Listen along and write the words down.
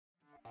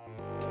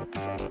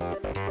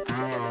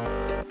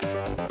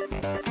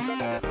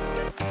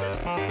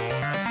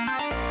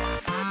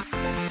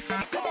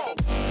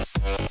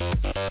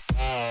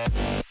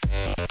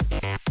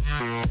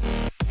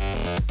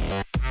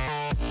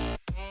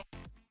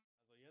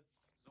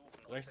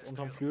Rechts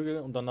unterm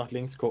Flügel und dann nach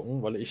links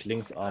gucken, weil ich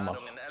links A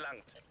mache.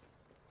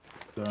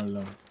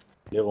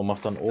 Lero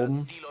macht dann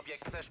oben.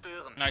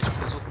 Na, ich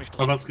versuche mich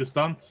drauf. Was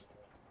gestunt?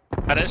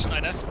 Ah, da ist schon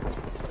einer.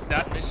 Der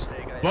hat mich.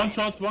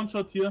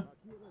 One-Shot hier.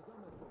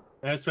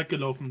 Er ist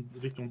weggelaufen,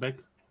 Richtung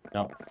Back.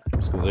 Ja, ich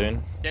hab's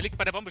gesehen. Der liegt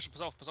bei der Bombe schon.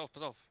 Pass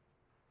auf.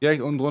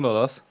 Direkt unten drunter,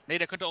 oder was? Nee,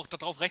 der könnte auch da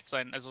drauf rechts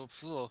sein. Also,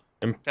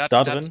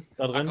 Da drin.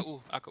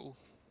 AKU.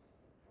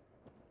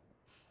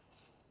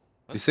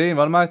 Ich sehe ihn,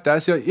 warte mal, da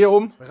ist ja hier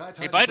oben.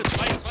 Nee, beide,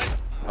 zwei.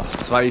 Ach,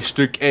 2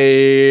 Stück,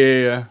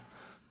 ey.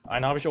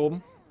 Einen habe ich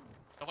oben.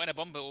 Noch eine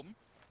Bombe oben.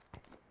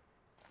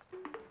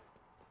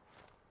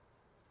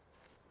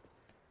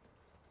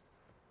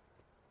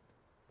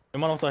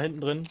 Immer noch da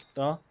hinten drin,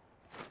 da.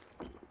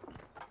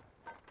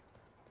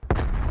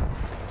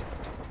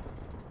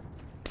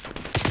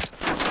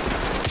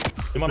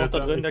 Immer noch da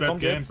drin, der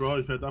kommt jetzt. Bro,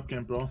 ich werd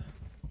abgehen, Bro.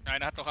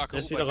 Einer hat noch AKU. Der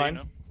ist wieder rein.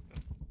 Ne?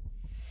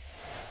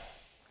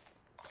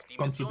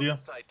 Komm zu dir.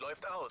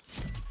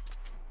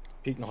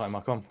 Peek noch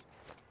einmal, komm.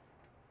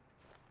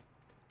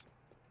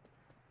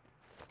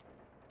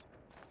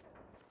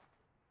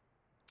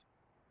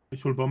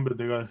 Ich hol Bombe,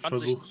 Digga, ich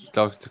versuch's.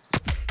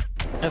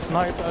 Er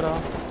sniped,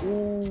 Alter.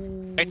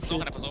 Rechts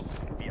noch einer, pass auf.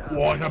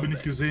 Boah, ich hab ihn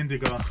nicht gesehen,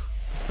 Digga.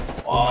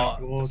 Oh, mein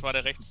Gott. Das war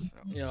der rechts.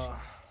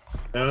 Ja.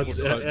 Er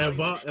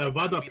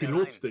war der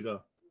Pilot,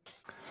 Digga.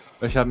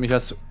 Ich hab mich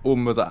jetzt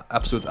oben mit der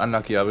absolut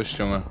unlucky erwischt,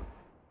 Junge.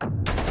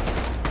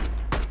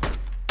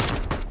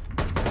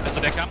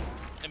 Also der kam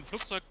im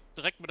Flugzeug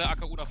direkt mit der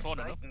AKU nach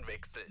vorne, ne?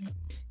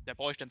 Der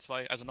brauche ich denn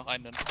 2, also noch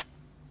einen dann.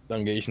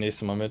 Dann gehe ich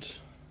nächstes Mal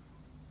mit.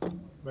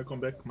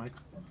 Welcome back, Mike.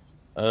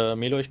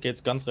 Melo, ich gehe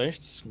jetzt ganz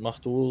rechts. Mach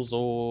du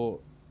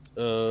so,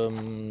 ja,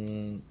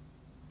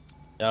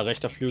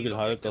 rechter Flügel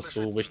halt, dass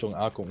du Richtung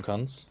A gucken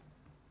kannst.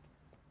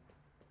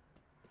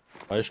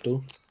 Weißt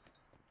du?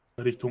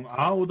 Richtung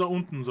A oder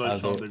unten soll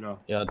ich schauen, Digga?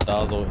 Ja,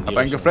 da so in die Hab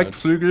einen gefleckt,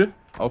 Flügel.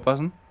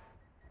 Aufpassen.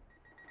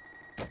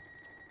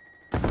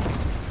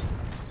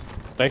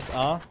 Rechts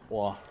A.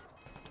 Boah.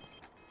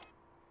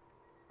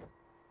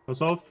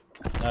 Pass auf.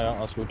 Ja,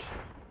 alles gut.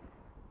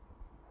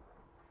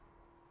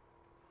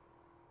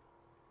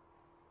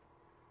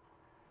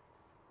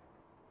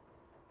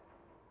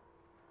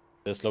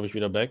 Der ist, glaube ich,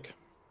 wieder back.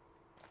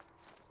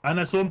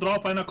 Einer ist oben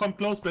drauf, einer kommt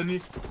close,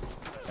 Benny.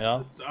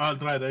 Ja.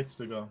 3 rechts,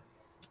 Digga.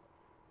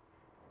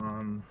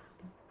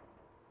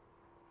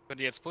 Könnt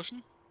ihr jetzt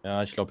pushen?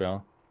 Ja, ich glaube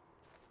ja.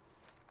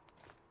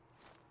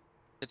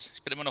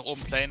 Ich bin immer noch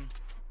oben Plane.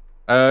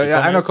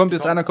 Ja, einer kommt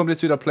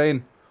jetzt wieder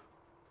Plane.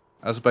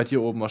 Also bei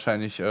dir oben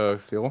wahrscheinlich,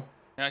 Lero.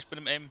 Ja, ich bin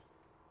im Aim.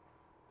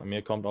 Bei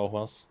mir kommt auch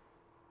was.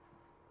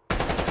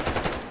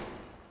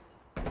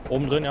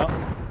 Oben drin, ja.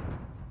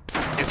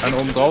 Einer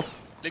oben drauf.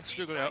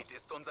 Linksflügel, ja.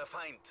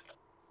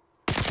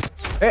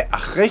 Ey,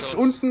 ach, rechts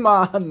unten,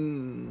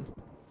 Mann.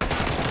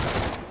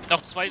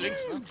 Noch 2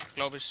 links, ne?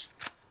 Glaube ich.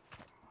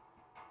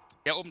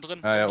 Ja, oben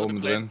drin. Ja,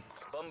 oben drin.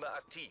 Bombe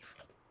aktiv.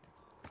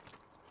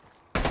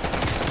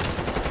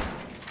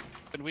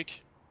 Bin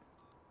weak.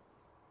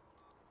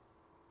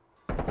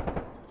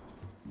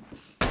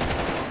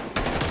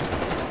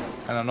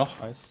 Einer noch.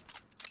 Nice.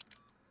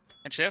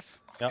 Ein Chef?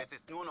 Ja. Es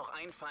ist nur noch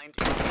ein Feind.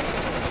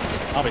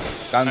 Hab ich.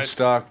 Ganz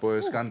stark,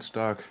 Boys, ganz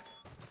stark.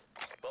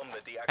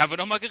 Haben wir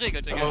nochmal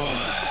geregelt, Digga. Oh.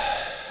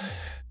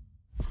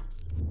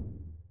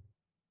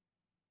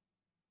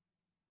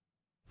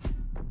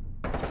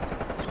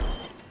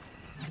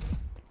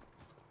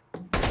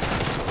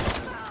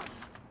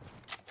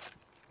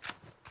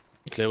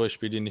 Claro, ich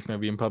spiele die nicht mehr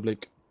wie im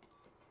Public.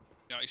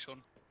 Ja, ich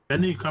schon.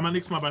 Benny, kann man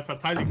nächstes Mal bei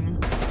Verteidigen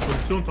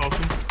Position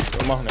tauschen?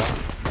 So machen, ja.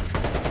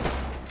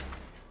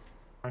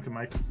 Danke,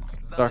 Mike.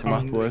 Stark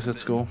gemacht, Boys,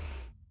 let's go.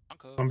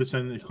 Danke.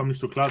 Ich komm nicht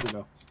so klar,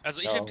 Digga.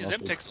 Also ich hab die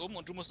Semtex oben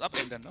und du musst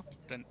abändern, ne?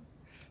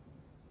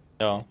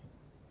 Ja.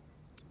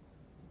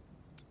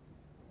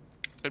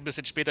 Bin ein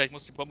bisschen später, ich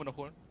muss die Bombe noch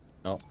holen.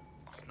 Ja.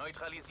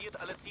 Neutralisiert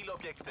alle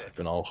Zielobjekte. Ich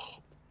bin auch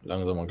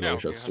langsamer, glaube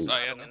ich, als du. Ja.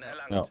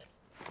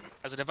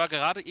 Also der war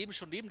gerade eben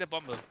schon neben der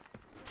Bombe.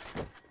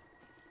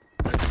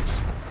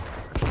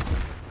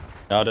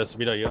 Ja, der ist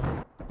wieder hier.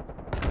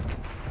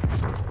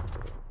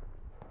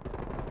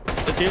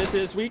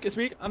 Ist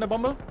weak, an der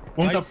Bombe.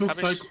 Unter Nice.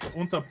 Flugzeug,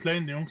 unter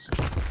Plane, Jungs.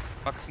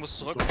 Fuck, ich muss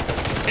zurück.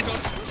 Hinter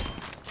uns.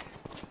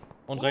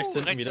 Und rechts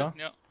hinten wieder. Hinten,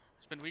 ja.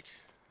 Ich bin weak.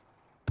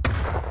 Bin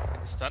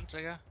gestunt,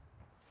 Digga.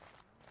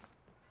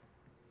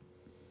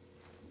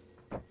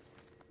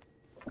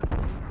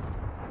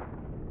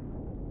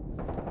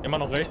 Immer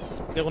noch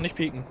rechts. Lero, nicht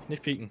pieken,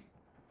 nicht pieken.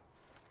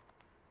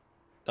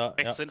 Da,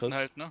 Rechts ja, hinten Chris.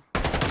 halt, ne?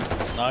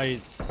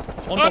 Nice.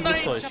 Oh Unter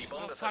nein, Flugzeug.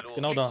 fuck,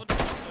 Genau da.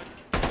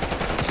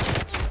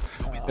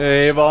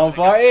 Ey, warum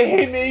war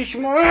ich nicht,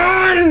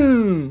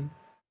 Mann?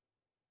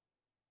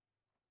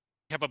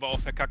 Ich hab aber auch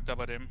verkackt da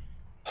bei dem.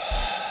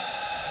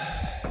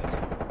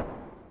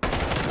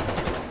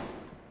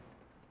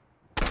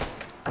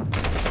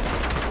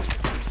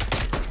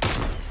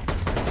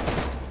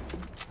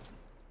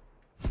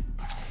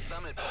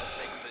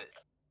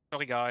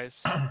 Sorry,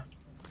 guys.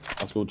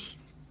 Alles gut.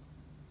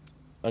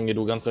 Dann geh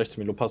du ganz rechts,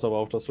 Milo. Pass aber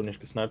auf, dass du nicht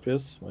gesniped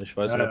wirst. Weil ich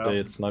weiß Ja, nicht, ob ja. der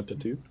jetzt sniped, der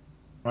Typ.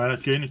 Nein,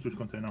 ich gehe nicht durch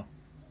Container.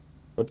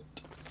 Gut.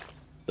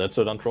 Setzt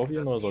du dann Trophy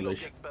hin oder soll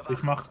ich?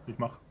 Ich mach.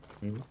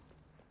 Mhm.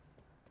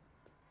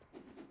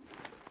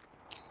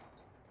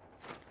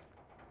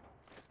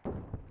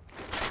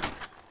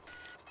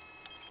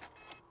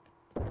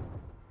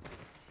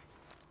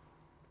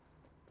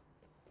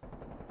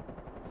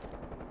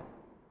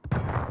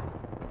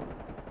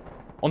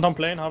 Unterm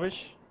Plane habe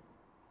ich.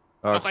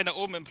 Noch einer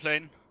oben im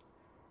Plane.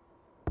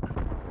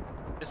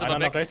 Ist Einer aber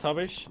nach weg. rechts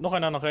habe ich. Noch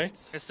einer nach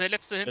rechts. Ist der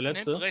letzte hinten, Der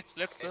letzte? hinten rechts,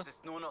 letzte. Es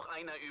ist nur noch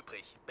einer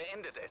übrig.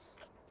 Beendet es. Ist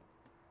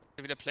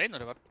der wieder Plane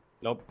oder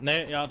was?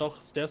 Ne, ja doch,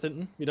 der ist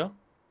hinten wieder.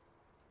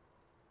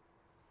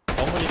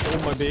 Brauchen wir nicht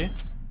oben bei B.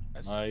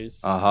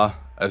 Nice. Aha,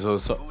 also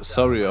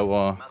sorry,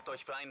 aber Macht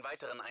euch für einen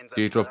weiteren Einsatz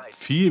die droppt bereit.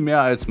 viel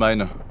mehr als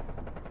meine.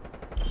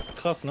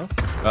 Krass, ne?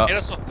 Ja. Ja,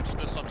 das ist doch gut,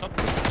 das ist doch top.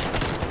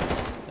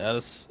 Ja,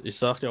 ich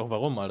sag dir auch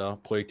warum, Alter.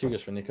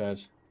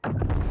 Projektilgeschwindigkeit.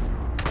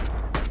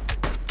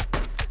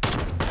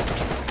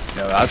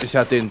 Ja, da hatte ich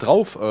ja den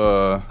drauf,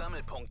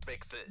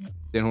 Sammelpunktwechsel.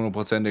 den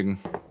 100%igen.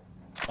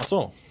 Ach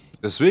so.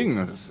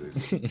 Deswegen, was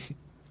Ja,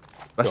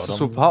 das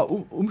so ein paar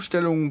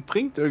Umstellungen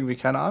bringt irgendwie,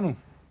 keine Ahnung.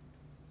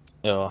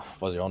 Ja,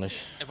 weiß ich auch nicht.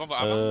 Wollen wir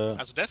Arma?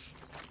 Also Dev?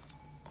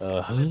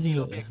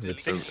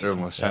 Witz.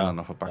 Irgendwas scheint Ja. dann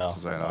noch verbuggt Ja. zu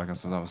sein, aber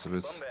kannst du sagen, was du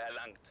willst. Bombe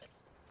erlangt.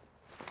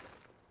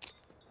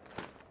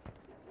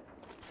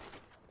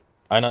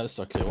 Einer ist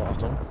da, Kero,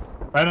 Achtung.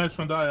 Einer ist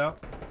schon da, ja.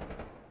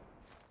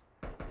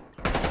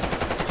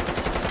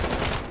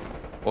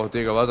 Oh,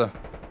 Digga, warte.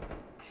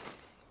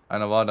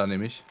 Einer war da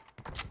nämlich.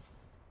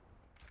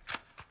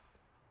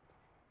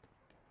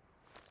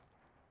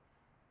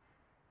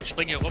 Ich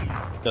spring hier rum.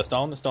 Der ist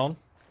down, ist down.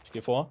 Ich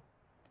gehe vor.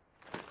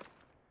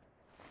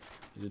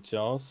 Wie sieht's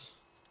hier aus?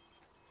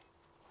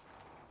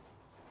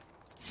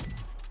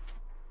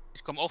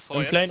 Ich komme auch vor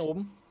Im jetzt. Plane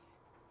oben.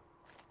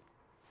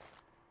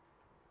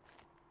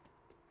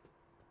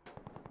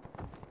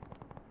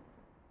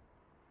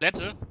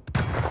 Lette.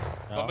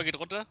 Ja. Bombe geht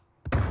runter.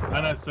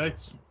 Einer ist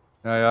rechts.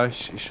 Ja,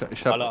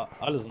 ich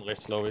hab. Alle sind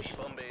rechts, glaube ich.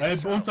 Bombe Ey,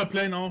 ist scharf.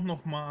 Unterplane auch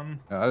noch mal an.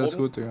 Ja, alles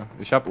Oben? gut, Digga.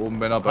 Ich hab oben,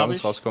 wenn er bei Hab uns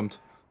ich. rauskommt.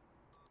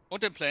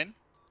 Und im Plane.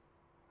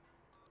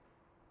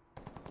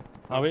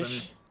 Habe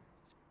ich.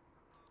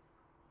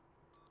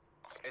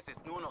 Es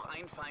ist nur noch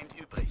ein Feind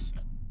übrig.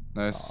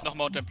 Nice.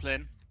 Nochmal unter dem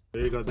Plane.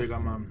 Digga,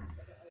 Mann.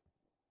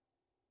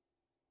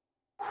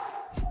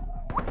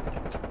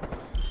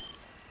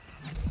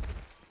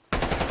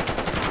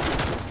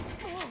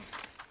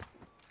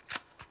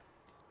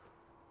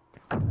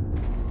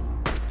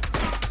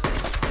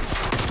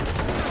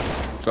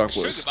 Sag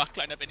Schön wohl's. gemacht,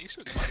 kleiner Benny,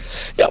 schön gemacht.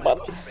 Ja, Mann.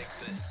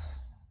 Punktwechsel.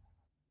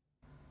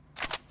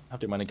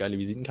 Habt ihr meine geile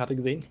Visitenkarte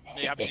gesehen?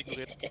 Nee, hab ich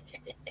ignoriert.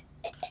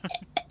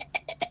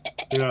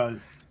 Digga.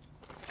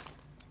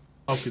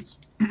 Auf geht's.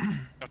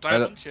 Noch drei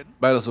Weiter, Rundchen.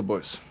 weiter so,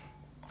 Boys.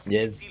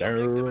 Yes,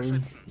 Zielobjekte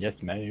beschützen.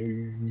 Yes,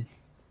 man.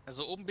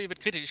 Also oben B wird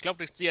kritisch. Ich glaube,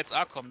 durch die jetzt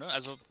A kommen, ne?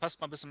 Also passt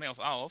mal ein bisschen mehr auf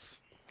A auf.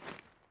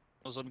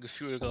 Nur so ein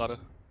Gefühl gerade.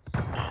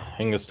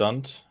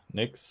 Hingestunt.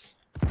 Nix.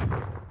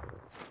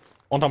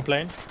 Unterm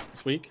Plane.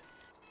 Ist weak.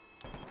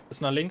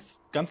 Ist nach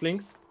links. Ganz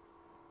links.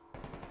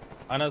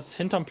 Einer ist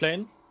hinterm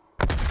Plane.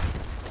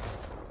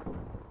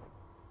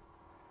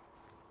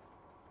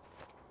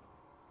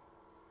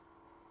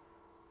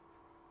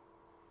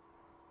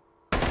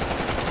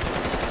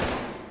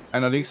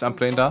 Einer links am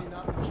Plane da.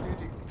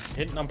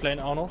 Hinten am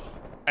Plane auch noch.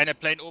 Einer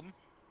Plane oben.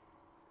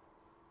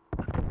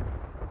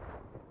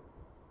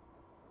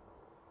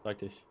 Sag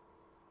dich.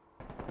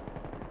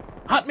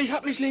 Hat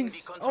mich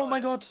links! Oh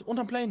mein Gott,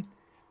 unterm Plane.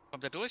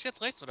 Kommt der durch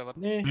jetzt rechts oder was?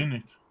 Nee, Geh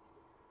nicht.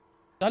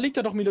 da liegt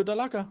er doch, Milo, da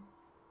lag er.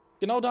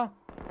 Genau da.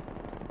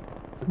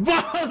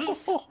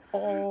 Was?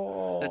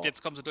 Oh.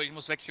 Jetzt kommen sie durch, ich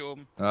muss weg hier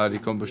oben. Ja, die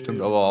kommen bestimmt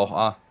aber auch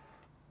A.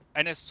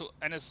 Einer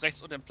ist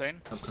rechts unter dem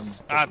Plane. Da kann-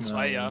 Ah,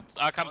 zwei, ja. Das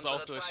A kam sie auch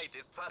Unsere durch. Zeit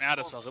ist fast Ja,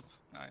 das um. war RIP.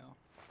 Naja.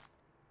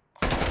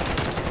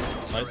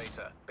 Nice.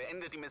 Operator,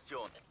 beende die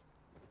Mission.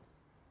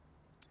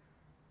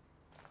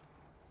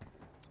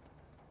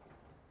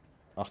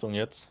 Achtung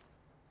jetzt.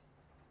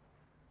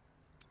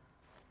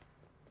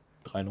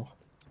 3 noch.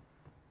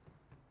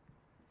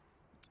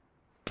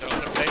 Ja, unter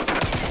dem Plane.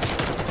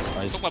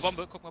 Nice. Guck mal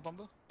Bombe.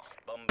 Bombe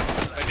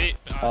Bei B.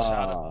 Ah, Ah.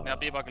 schade. Ja,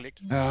 B war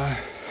gelegt. Ja,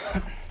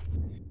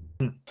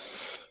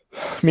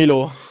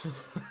 Milo.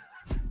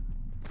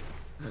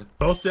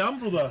 Schaust du an,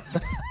 Bruder?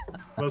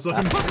 Was soll ich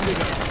denn machen,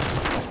 Digga?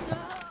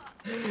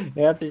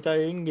 Er hat sich da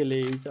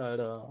hingelegt,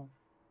 Alter.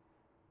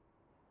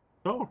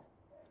 Schau.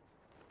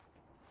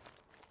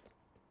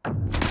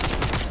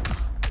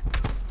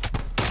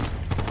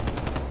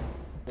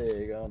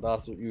 Digga, da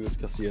hast du übelst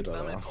kassiert, Alter.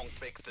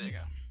 Sammelpunktwechsel.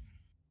 Digga.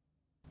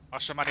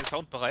 Mach schon mal den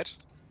Sound bereit.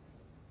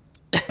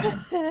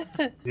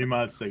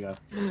 Niemals, Digga.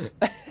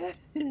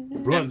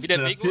 Bro, das ist Wieder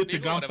der Bego, vierte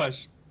Bego oder Gunfight.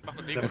 was? Mach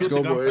mit Der Bego. vierte go,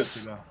 Gunfight,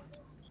 boys. Digga.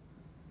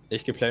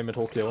 Ich geh Play mit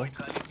Hochklärung.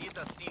 Neutralisiert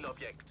das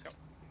Zielobjekt.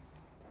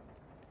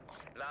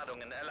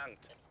 Ladungen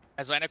erlangt.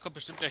 Also einer kommt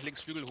bestimmt gleich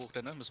links Flügel hoch,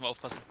 ne? Müssen wir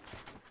aufpassen.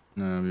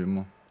 naja, wie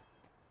immer.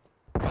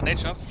 Mach Nate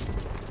scharf.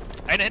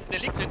 Einer hinten,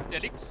 der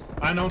liegt.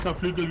 Einer unter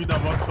Flügel wieder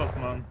One-Shot,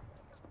 Mann.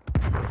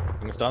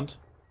 Gestunt.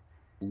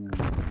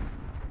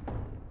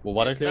 Wo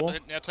war der Klero?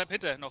 Treppe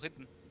hinter, noch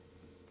hinten.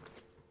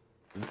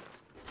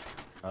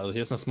 Also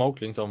hier ist eine Smoke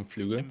links auf dem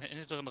Flügel. Im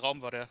hinteren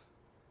Raum war der.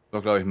 Das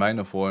war, glaube ich,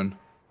 meine vorhin.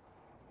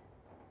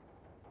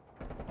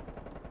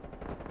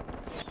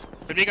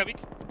 Bin mega weak.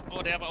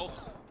 Oh, der aber auch.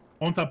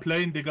 Unter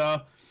Plane,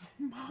 Digga.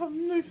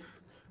 Mann, nicht.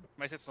 Ich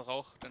weiß jetzt noch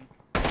Rauch, dann.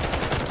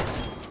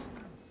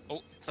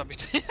 Oh, jetzt hab ich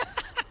den.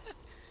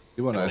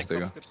 Über nice, den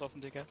Digga. Kopf getroffen,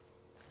 Digga.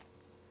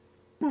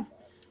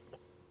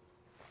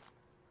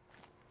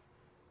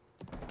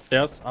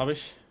 Stairs hab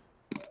ich.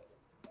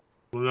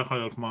 So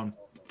lächerlich, Mann.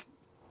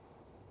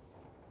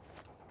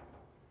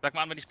 Sag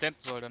mal an, wenn ich blenden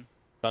soll, dann.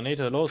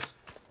 Planete, los.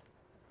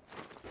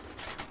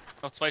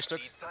 Noch 2 Stück.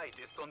 Die Zeit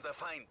ist unser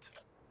Feind.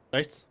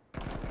 Rechts.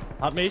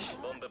 Hat mich.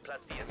 Bombe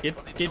platziert. Geht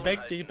Position weg,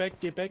 halten.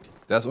 geht weg.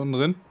 Der ist unten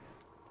drin.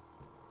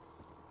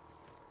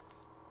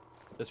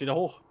 Der ist wieder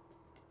hoch.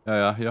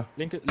 Ja, hier.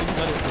 Linke Seite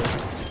ist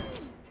hoch.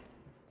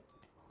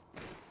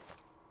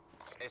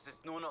 Es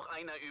ist nur noch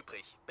einer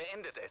übrig.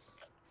 Beendet es.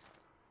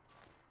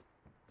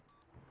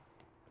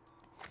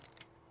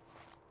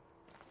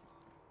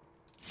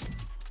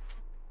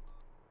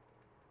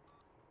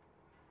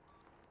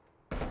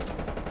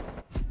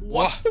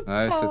 Wow.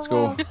 Nice, let's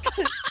go.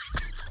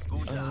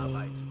 Gute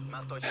Arbeit.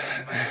 Macht euch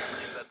einen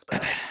weiteren Einsatz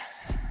bereit.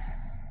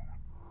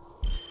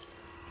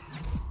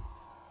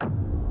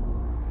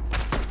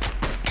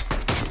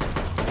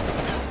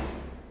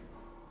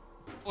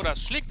 Oh,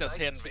 das schlägt das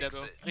Herz wieder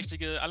durch.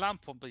 Richtige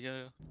Alarmpumpe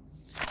hier.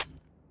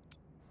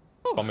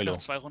 Komm, Milo. Noch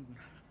 2 Runden. Wenn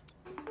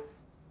es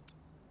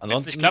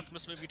Ansonsten, nicht klappt,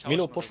 müssen wir irgendwie tauschen.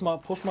 Milo, oder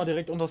push mal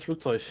direkt unter das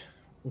Flugzeug.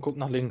 Und guck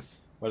nach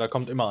links. Weil da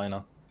kommt immer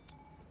einer.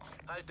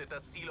 Haltet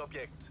das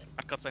Zielobjekt. so.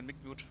 Hat gerade seinen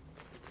Mic-Mute.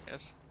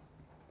 Yes.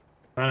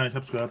 Ja, ich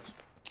hab's gehört.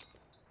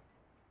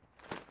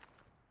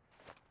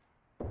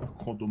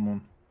 Ach, Gott,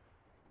 Mann.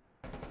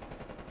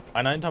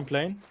 Einer hinterm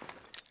Plane.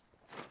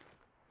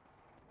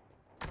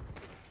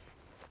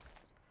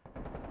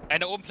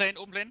 Einer oben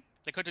Plane.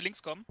 Der könnte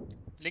links kommen.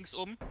 Links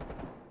oben.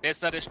 Der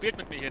ist da, der spielt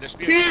mit mir hier, der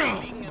spielt.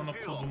 Liegen in Mann, Gott,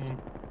 Führung.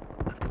 Mann.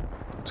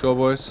 Let's go,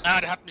 Boys.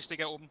 Ah, der hat mich,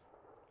 Digga, oben.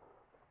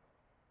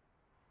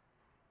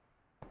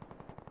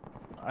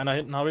 Einer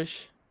hinten habe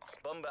ich.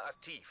 Bombe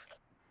aktiv.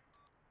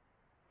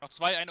 Noch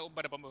 2, einer oben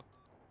bei der Bombe.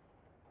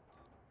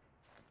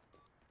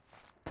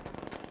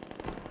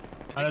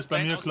 Einer ist bei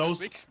Plane, mir außen ist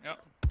close. weak. Ja.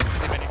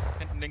 Nee, Benny,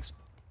 hinten links.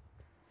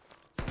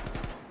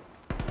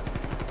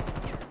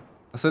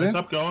 Hast du Er ist den?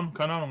 abgehauen,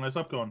 keine Ahnung, er ist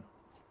abgehauen.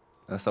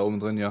 Er ist da oben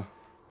drin, ja.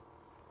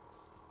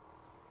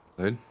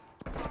 Dahin.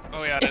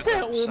 Oh ja, der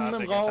ist Oben schade,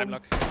 im Digga, Raum.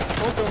 Timelock.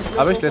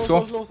 Los, Let's go.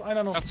 Los,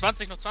 einer noch. Noch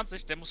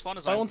 20, der muss vorne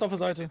Bei sein. uns auf der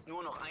Seite. Es ist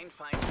nur noch ein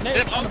Feind. Nee,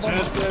 Der braucht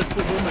Er ist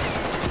gewummelt.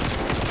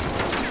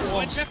 Oh,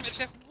 ein Chef.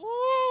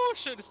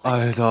 Schönes Ding.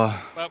 Alter.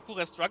 War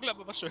purer Struggle,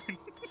 aber war schön.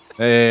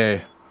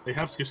 Ey. Ich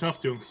hab's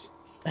geschafft, Jungs.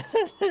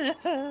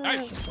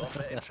 Nice.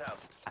 Bombe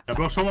entschärft. Ja,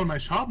 aber schau mal meinen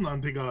Schaden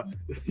an, Digga.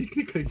 Ich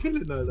krieg keinen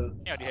Killen, Alter.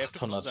 Ja, die Hälfte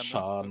von 800 unserem,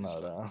 Schaden, ne?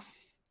 Alter.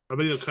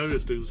 Aber ihr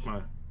carried dieses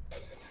Mal.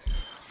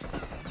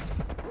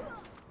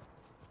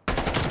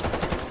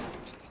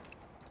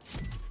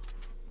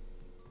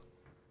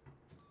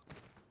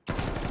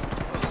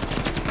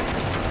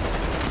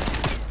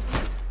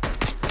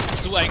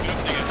 So ein Glück,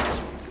 Digga.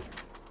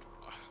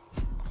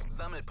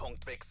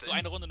 Sammelpunktwechsel. So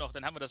eine Runde noch,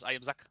 dann haben wir das Ei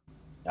im Sack.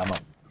 Ja, Mann.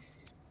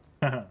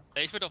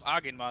 Ich würde auf A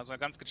gehen mal, so eine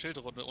ganz gechillte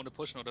Runde, ohne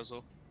Pushen oder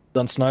so.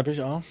 Dann snipe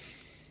ich auch.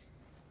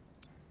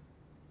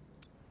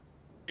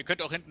 Ihr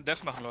könnt auch hinten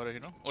Death machen, Leute, hier,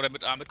 ne? Oder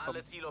mit A mitkommen,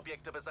 Alle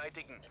Zielobjekte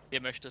beseitigen. wie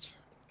ihr möchtet.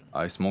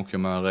 Ah, ich smoke hier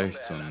mal Bombe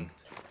rechts. Und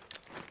erlangt.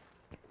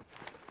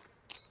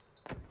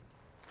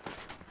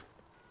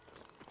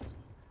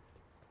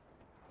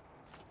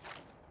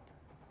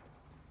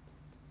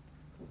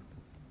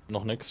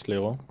 Noch nix,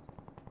 Klero.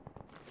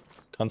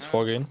 Kannst Ja.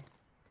 vorgehen.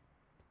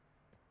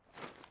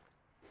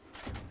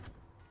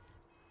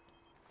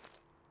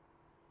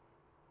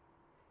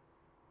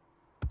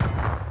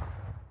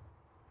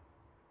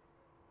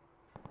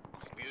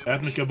 Wir Er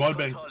hat mich übernehmen die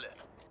gewallbangt. Kontrolle.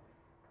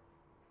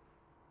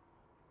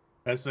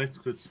 Er ist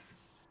rechts, Chris.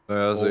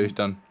 ja, sehe ich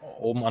dann.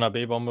 Oben an der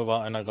B-Bombe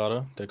war einer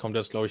gerade. Der kommt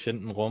jetzt, glaube ich,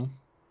 hinten rum.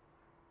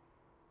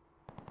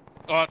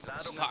 Oh, Ladungen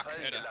fuck,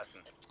 fallen Alter.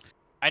 gelassen.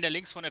 Einer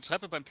links von der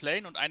Treppe beim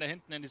Plane und einer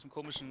hinten in diesem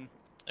komischen,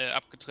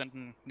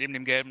 abgetrennten, neben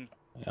dem gelben.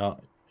 Ja,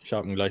 ich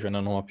hab ihn gleich, wenn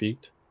er nochmal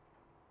piekt.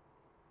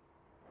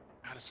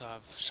 Ja, das war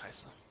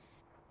scheiße.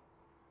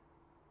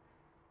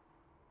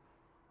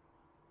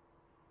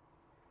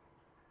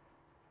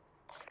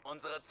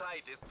 Unsere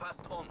Zeit ist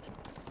fast um.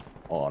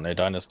 Oh ne,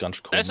 deine ist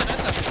ganz Da krumm. ist er, da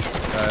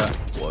ist er. Ja, ja.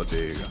 Boah,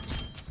 Digga.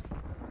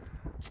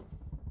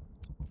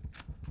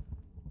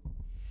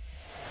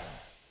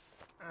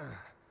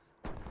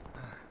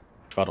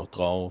 Ich war doch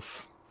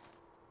drauf.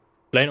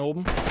 Plane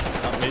oben.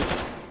 Hab mich.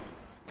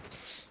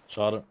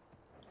 Schade.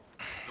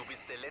 Du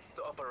bist der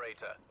letzte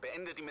Operator.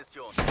 Beende die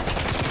Mission.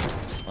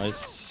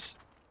 Nice.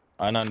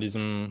 Einer in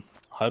diesem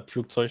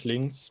Halbflugzeug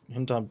links.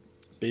 Hinter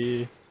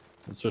B.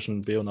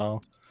 Zwischen B und A.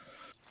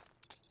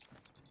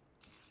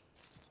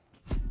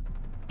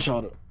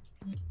 Schade.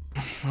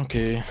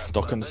 Okay,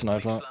 doch könnte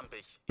Sniper.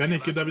 Wenn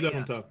nicht, geht er wieder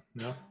runter.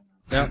 Ja.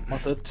 Ja,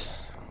 macht das.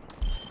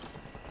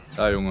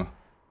 Da, Junge.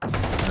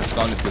 Hast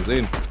gar nicht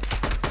gesehen.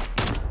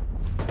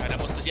 Ja, da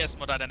musst du dich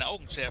erstmal da deine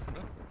Augen schärfen,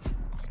 ne?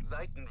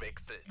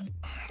 Seitenwechsel.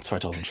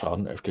 2000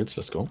 Schaden, 11 Kills,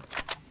 let's go.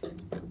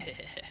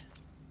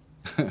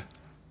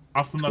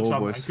 800 Go, Schaden,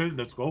 Boys. ein Kill,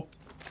 let's go.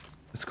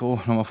 Let's go.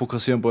 Nochmal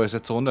fokussieren, Boys.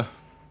 Letzte Runde.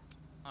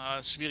 Ah,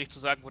 ist schwierig zu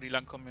sagen, wo die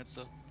langkommen jetzt.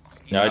 So.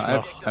 Ja,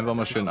 ich Einfach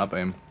mal schön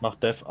abaimen. mach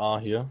Def A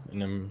hier in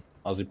dem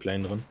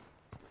Asi-Plane drin.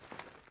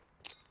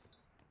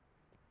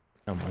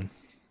 Ja, Mann.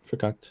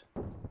 Verkackt.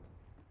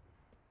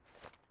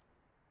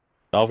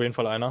 Da auf jeden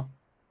Fall einer.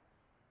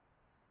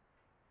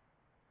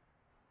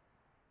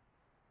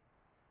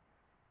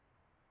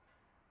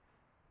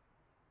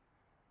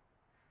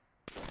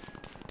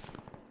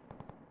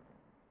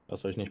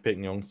 Lasst euch nicht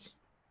picken, Jungs.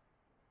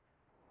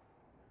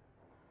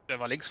 Der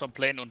war links vom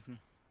Plane unten.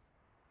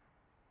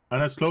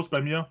 Einer ist close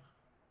bei mir.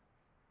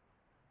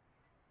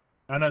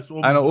 Einer ist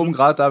oben. Einer oben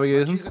gerade da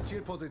gewesen. Ihre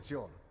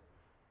Zielposition.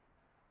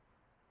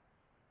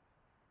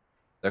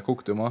 Der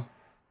guckt immer.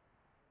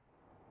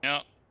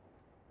 Ja.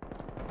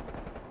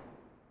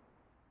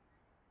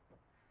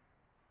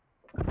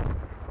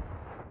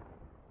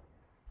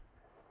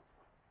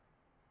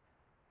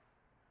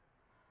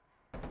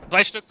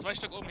 Zwei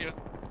Stück oben hier.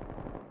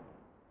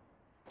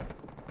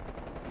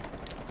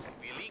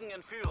 Wir liegen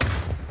in Führung.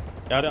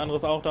 Ja, der andere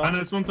ist auch da.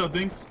 Einer ist unter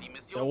Dings. Die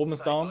Da oben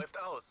ist down. läuft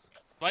aus.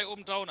 2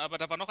 oben down, aber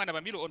da war noch einer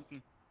bei Milo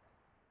unten.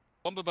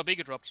 Bombe bei B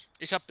gedroppt.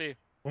 Ich hab B.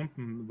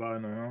 Unten war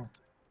einer, ja. Ja,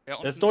 Der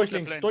unten ist durch der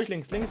links, Plane. durch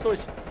links, links durch.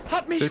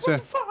 Hat mich, Bitte. what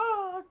the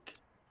fuck?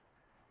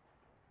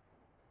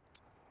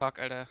 Fuck,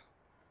 Alter.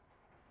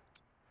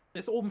 Der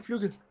ist oben,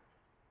 Flügel.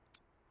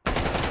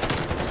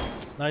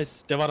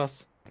 Nice, der war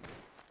das.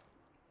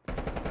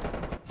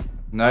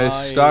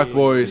 Nice, stark,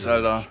 Boys,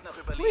 Alter.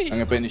 Gegner überleben.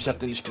 Lange Ben, ich hab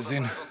den nicht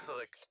gesehen.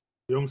 Zurück.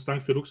 Jungs,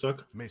 danke für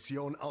Rucksack.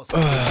 Mission aus.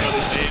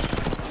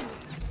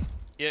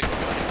 Hier,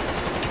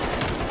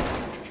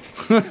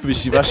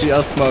 Wischiwaschi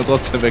erstmal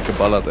trotzdem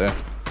weggeballert, ey.